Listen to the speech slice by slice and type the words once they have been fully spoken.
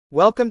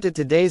Welcome to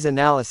today's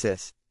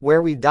analysis,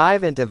 where we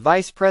dive into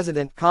Vice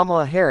President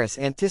Kamala Harris'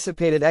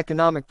 anticipated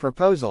economic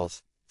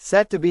proposals,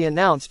 set to be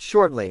announced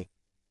shortly.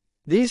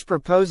 These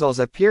proposals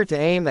appear to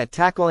aim at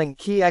tackling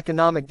key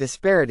economic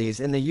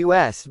disparities in the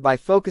U.S. by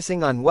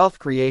focusing on wealth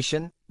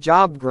creation,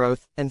 job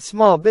growth, and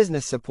small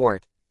business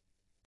support.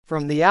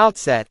 From the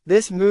outset,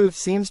 this move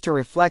seems to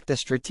reflect a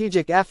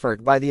strategic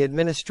effort by the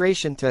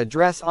administration to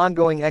address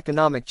ongoing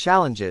economic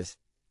challenges,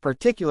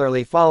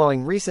 particularly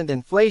following recent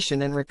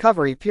inflation and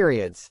recovery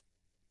periods.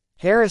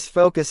 Harris'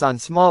 focus on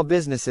small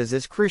businesses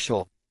is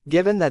crucial,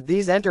 given that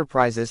these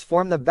enterprises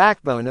form the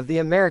backbone of the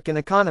American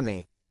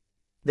economy.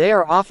 They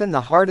are often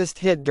the hardest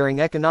hit during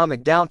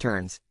economic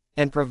downturns,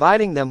 and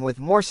providing them with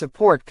more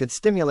support could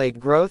stimulate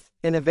growth,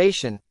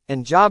 innovation,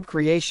 and job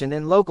creation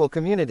in local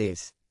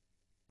communities.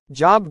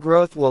 Job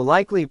growth will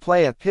likely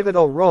play a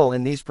pivotal role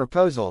in these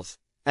proposals,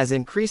 as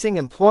increasing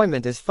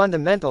employment is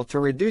fundamental to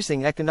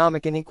reducing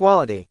economic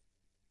inequality.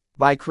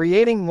 By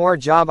creating more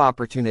job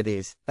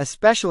opportunities,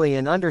 especially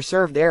in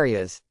underserved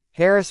areas,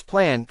 Harris'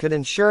 plan could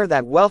ensure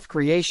that wealth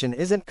creation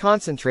isn't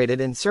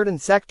concentrated in certain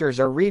sectors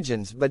or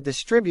regions but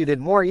distributed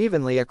more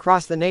evenly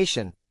across the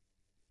nation.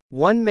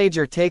 One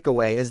major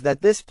takeaway is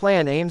that this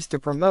plan aims to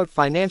promote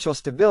financial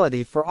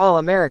stability for all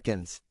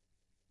Americans.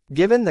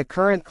 Given the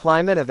current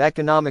climate of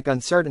economic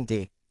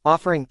uncertainty,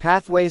 offering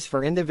pathways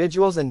for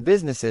individuals and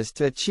businesses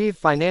to achieve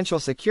financial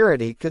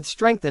security could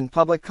strengthen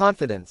public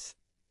confidence.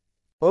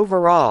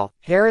 Overall,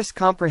 Harris'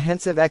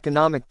 comprehensive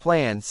economic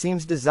plan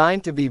seems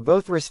designed to be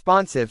both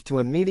responsive to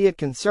immediate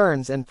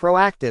concerns and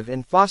proactive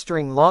in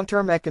fostering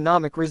long-term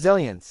economic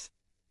resilience.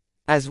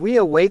 As we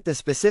await the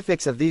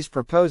specifics of these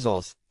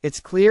proposals, it's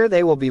clear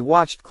they will be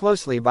watched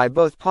closely by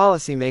both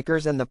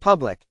policymakers and the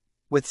public,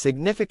 with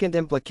significant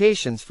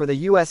implications for the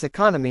U.S.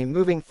 economy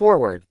moving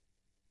forward.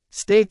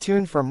 Stay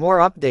tuned for more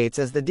updates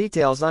as the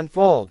details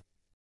unfold.